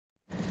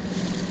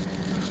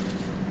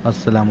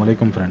Assalamu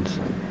alaikum friends.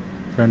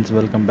 Friends,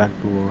 welcome back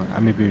to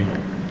MEP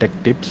Tech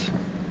Tips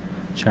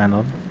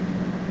channel.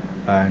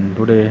 And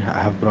today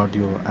I have brought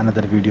you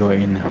another video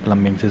in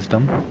plumbing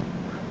system.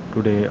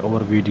 Today our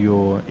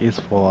video is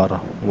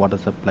for water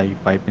supply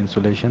pipe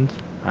installations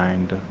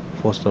and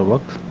foster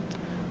works.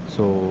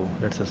 So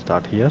let's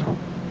start here.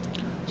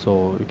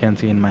 So you can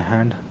see in my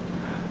hand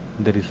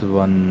there is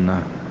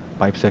one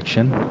pipe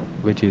section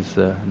which is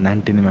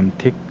 19 mm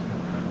thick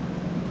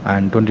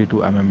and 22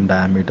 mm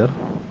diameter.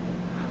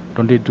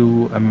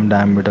 22 mm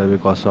diameter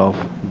because of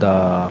the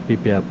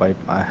PPR pipe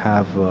I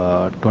have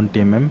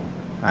 20 mm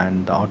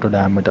and the outer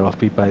diameter of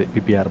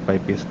PPR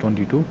pipe is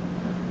 22.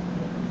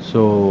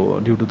 So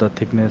due to the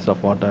thickness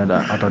of outer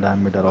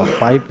diameter of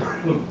pipe,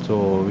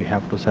 so we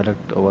have to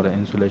select our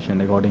insulation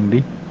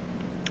accordingly.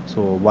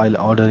 So while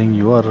ordering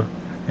your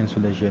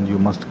insulation, you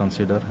must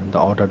consider the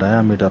outer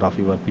diameter of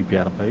your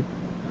PPR pipe,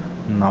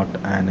 not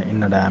an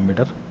inner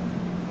diameter.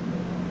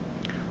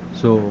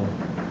 So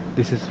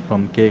this is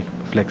from K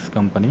Flex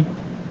company,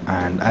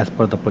 and as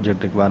per the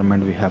project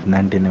requirement we have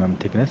 19 mm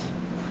thickness,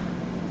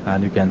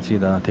 and you can see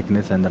the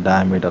thickness and the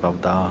diameter of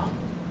the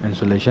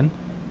insulation.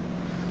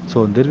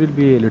 So there will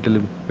be a little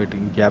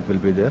bit gap will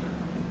be there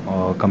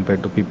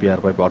compared to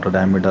PPR pipe outer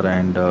diameter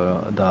and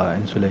the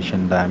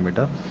insulation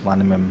diameter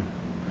 1 mm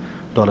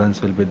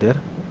tolerance will be there.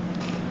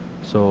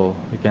 So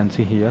you can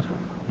see here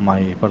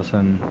my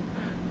person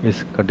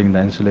is cutting the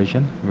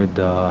insulation with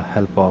the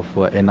help of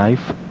a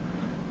knife.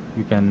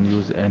 You can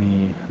use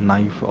any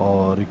knife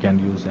or you can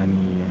use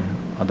any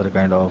other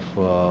kind of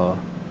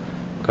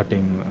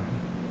cutting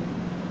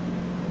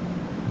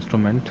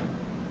instrument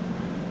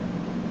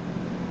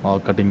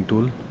or cutting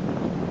tool.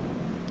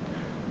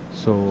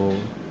 So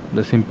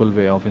the simple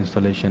way of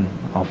installation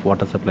of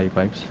water supply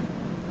pipes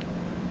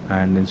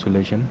and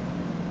insulation,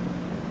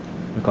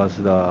 because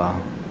the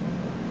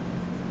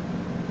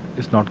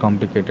it's not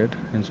complicated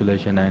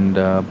insulation and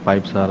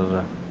pipes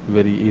are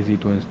very easy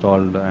to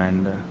install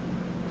and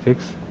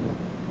fix.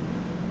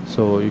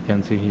 So you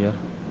can see here,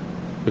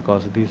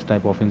 because this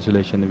type of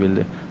insulation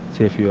will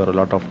save you a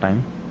lot of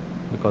time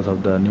because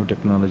of the new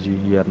technology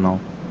here now.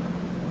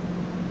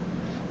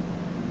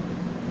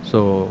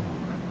 So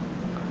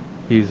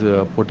he's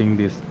putting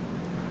this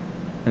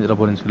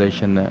rubber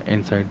insulation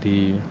inside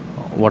the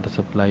water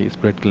supply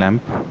split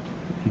clamp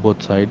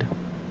both side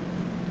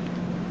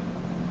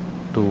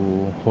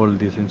to hold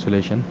this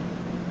insulation.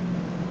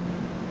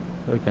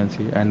 So you can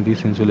see, and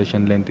this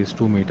insulation length is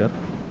 2 meter.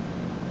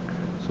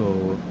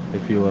 So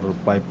if your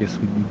pipe is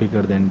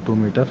bigger than 2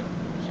 meter,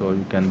 so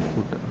you can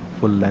put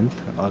full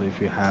length, or if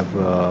you have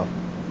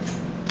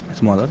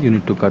smaller, you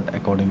need to cut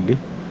accordingly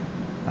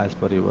as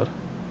per your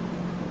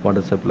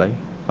water supply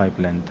pipe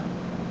length.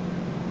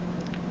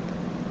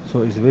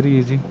 So it's very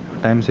easy,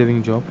 time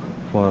saving job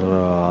for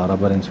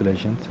rubber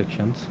insulation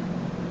sections,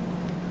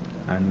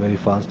 and very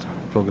fast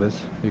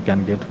progress you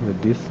can get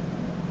with this.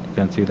 You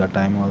can see the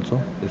time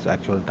also is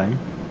actual time,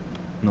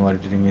 no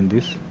editing in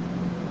this.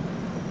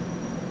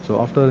 So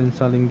after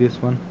installing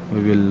this one, we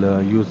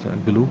will use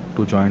glue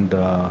to join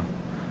the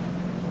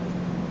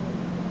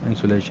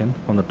insulation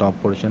from the top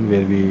portion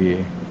where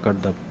we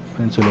cut the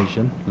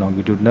insulation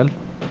longitudinal.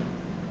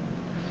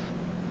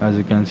 As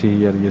you can see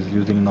here, he is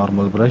using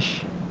normal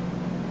brush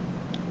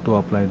to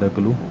apply the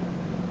glue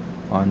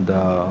on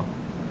the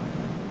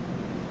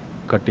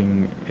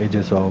cutting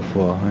edges of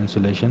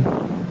insulation.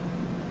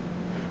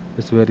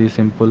 It's very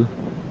simple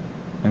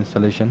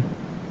installation,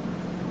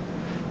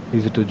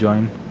 easy to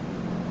join.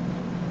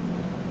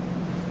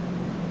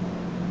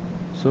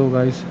 So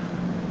guys,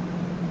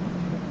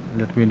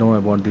 let me know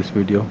about this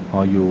video,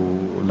 how you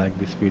like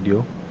this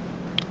video,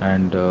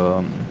 and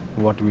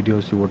what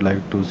videos you would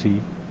like to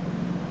see.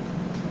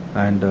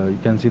 And you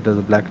can see there's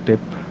a black tape,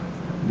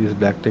 this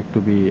black tape to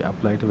be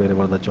applied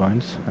wherever the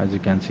joints. As you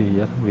can see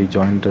here, we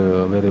joined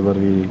wherever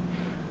we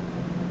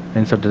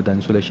inserted the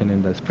insulation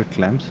in the split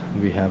clamps,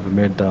 we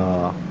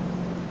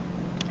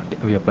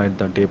applied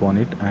the tape on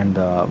it, and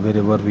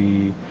wherever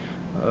we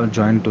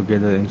joined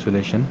together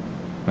insulation,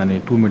 when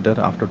a 2 meter,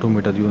 after 2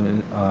 meter you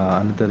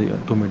another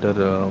 2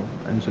 meter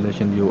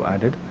insulation you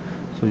added,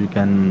 so you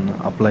can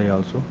apply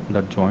also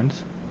that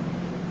joints.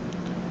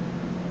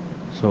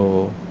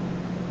 So,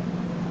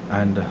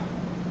 and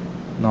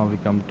now we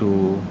come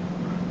to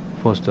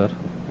foster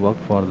work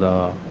for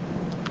the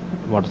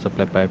water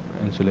supply pipe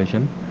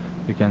insulation.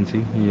 You can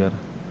see here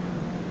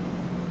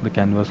the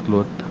canvas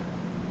cloth,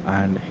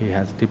 and he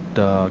has dipped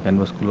the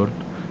canvas cloth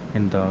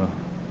in the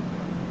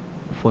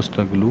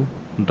foster glue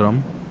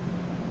drum.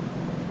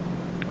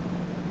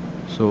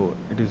 So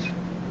it is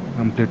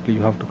completely,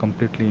 you have to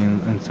completely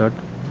insert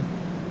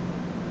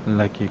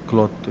like a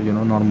cloth,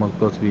 normal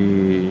cloth we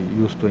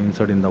used to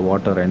insert in the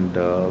water, and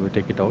we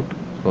take it out.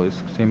 So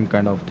it's same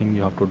kind of thing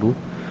you have to do.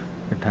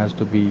 It has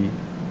to be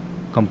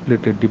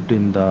completely dipped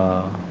in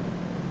the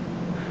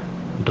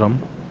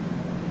drum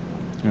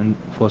and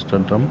foster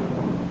drum,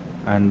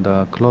 and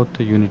the cloth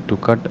you need to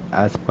cut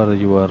as per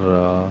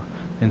your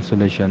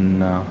insulation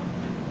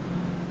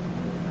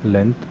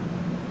length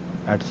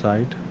at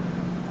side,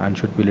 and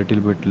should be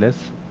little bit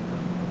less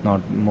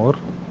not more.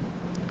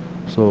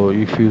 So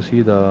if you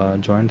see the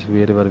joints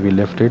wherever we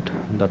left it,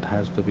 that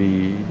has to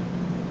be,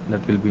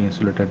 that will be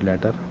insulated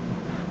later,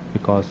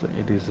 because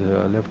it is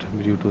left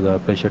due to the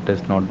pressure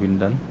test not been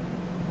done.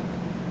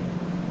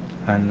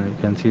 And you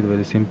can see it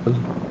very simple.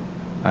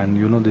 And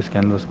you know, this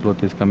canvas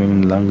cloth is coming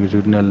in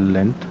longitudinal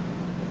length,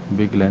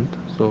 big length.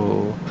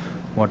 So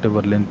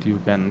whatever length you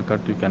can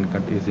cut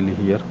easily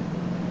here,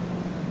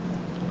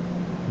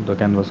 the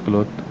canvas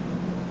cloth.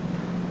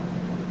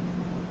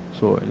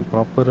 So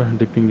proper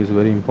dipping is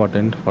very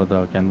important for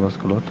the canvas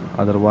cloth.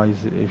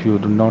 Otherwise, if you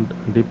do not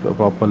dip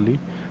properly,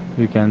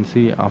 you can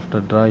see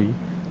after dry,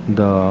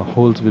 the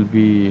holes will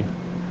be,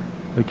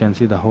 you can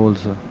see the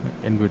holes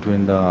in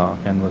between the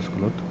canvas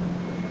cloth.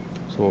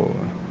 So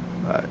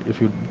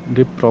if you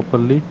dip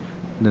properly,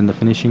 then the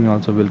finishing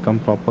also will come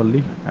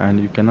properly, and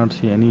you cannot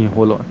see any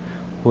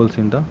holes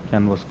in the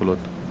canvas cloth.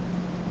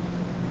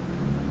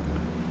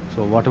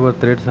 So whatever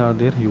threads are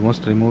there, you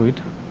must remove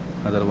it.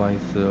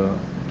 Otherwise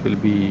it will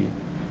be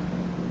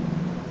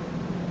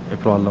a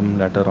problem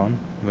later on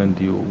when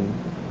you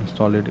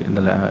install it in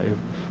the if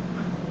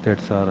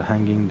threads are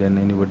hanging, then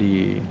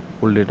anybody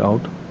pulled it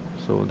out,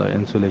 so the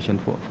insulation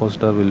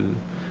foster will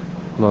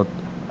cloth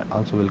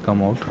also will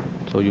come out.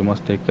 So you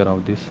must take care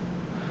of this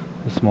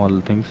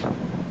small things.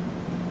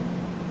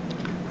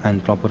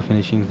 And proper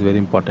finishing is very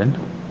important.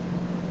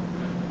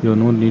 You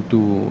no need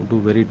to do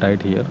very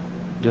tight here,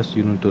 just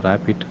you need to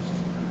wrap it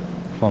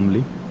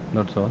firmly,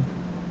 that's all.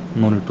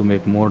 No need to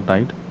make more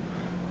tight,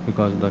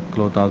 because the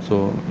cloth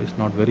also is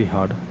not very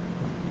hard,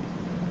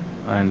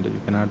 and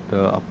you cannot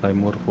apply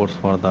more force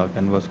for the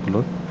canvas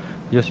cloth.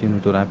 Just you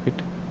need to wrap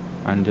it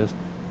and just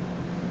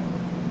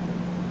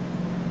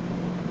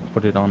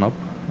put it on up,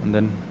 and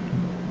then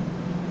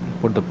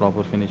put the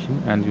proper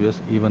finishing, and you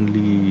just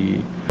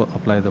evenly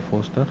apply the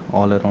foster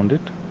all around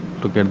it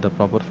to get the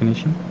proper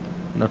finishing.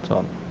 That's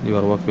all,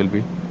 your work will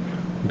be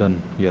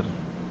done here.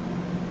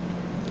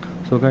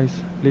 So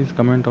guys, please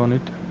comment on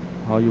it,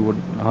 how you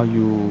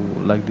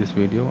like this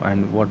video,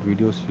 and what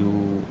videos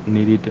you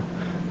need it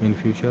in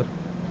future,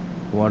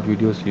 what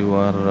videos you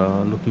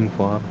are looking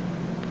for.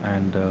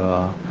 And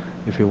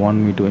if you want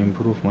me to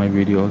improve my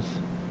videos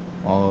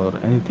or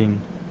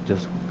anything,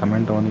 just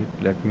comment on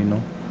it, let me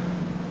know.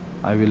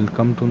 I will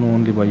come to know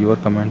only by your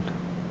comment.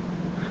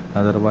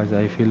 Otherwise,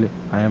 I feel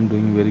I am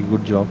doing very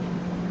good job.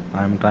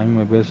 I am trying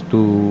my best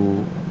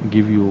to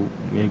give you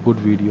a good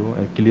video,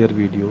 a clear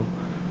video,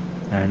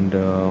 and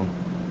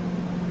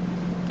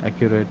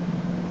accurate.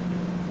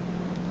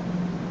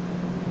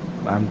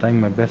 I am trying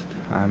my best.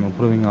 I am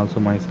improving also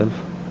myself.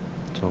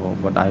 So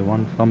but I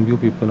want from you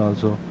people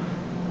also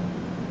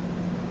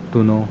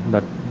to know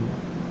that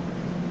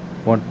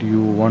what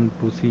you want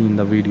to see in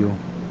the video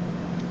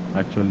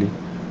actually.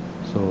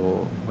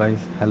 So guys,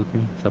 help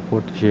me,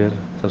 support, share,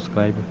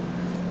 subscribe,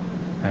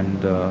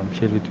 and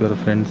share with your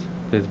friends,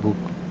 Facebook,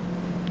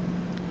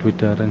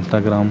 Twitter,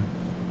 Instagram.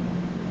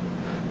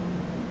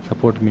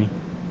 Support me.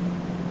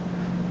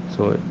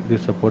 So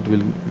this support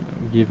will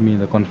give me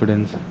the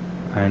confidence,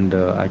 and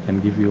I can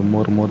give you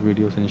more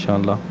videos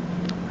inshallah.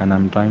 And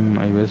I'm trying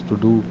my best to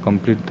do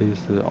complete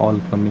this all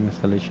plumbing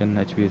installation,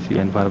 HVAC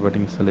and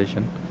firefighting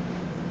installation.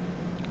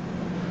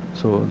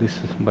 So this,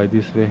 by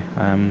this way,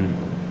 I am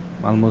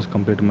almost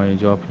complete my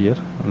job here,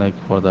 like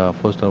for the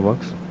foster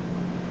works.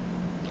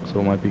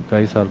 So my big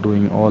guys are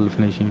doing all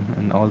finishing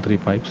in all three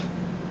pipes,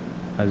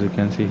 as you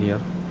can see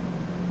here.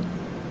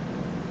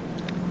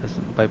 This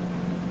pipe.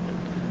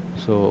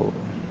 So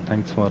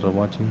thanks for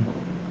watching,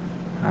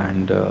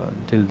 and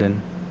till then,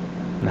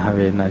 have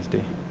a nice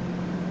day.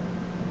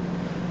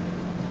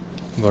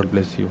 God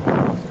bless you.